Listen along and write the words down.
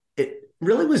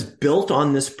really was built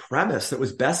on this premise that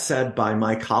was best said by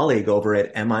my colleague over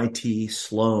at MIT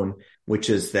Sloan, which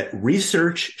is that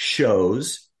research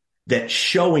shows that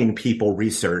showing people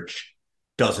research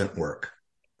doesn't work.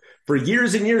 For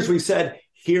years and years, we've said,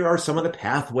 here are some of the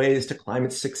pathways to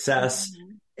climate success.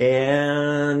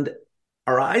 And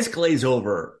our eyes glaze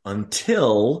over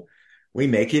until we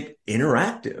make it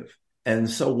interactive. And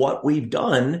so what we've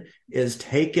done is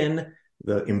taken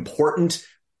the important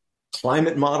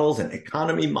climate models and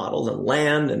economy models and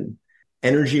land and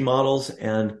energy models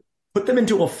and put them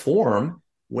into a form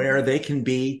where they can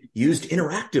be used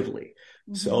interactively.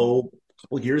 So a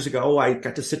couple of years ago, I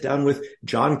got to sit down with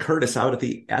John Curtis out at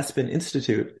the Aspen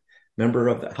Institute, member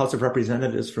of the House of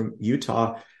Representatives from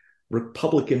Utah,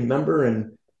 Republican member.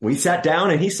 And we sat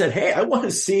down and he said, hey, I want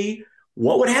to see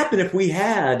what would happen if we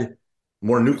had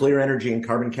more nuclear energy and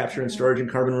carbon capture and storage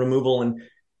and carbon removal.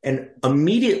 And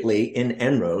immediately in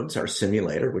En-ROADS, our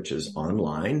simulator, which is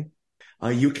online,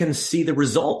 you can see the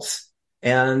results.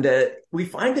 And we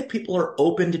find that people are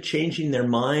open to changing their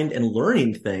mind and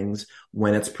learning things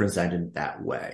when it's presented that way.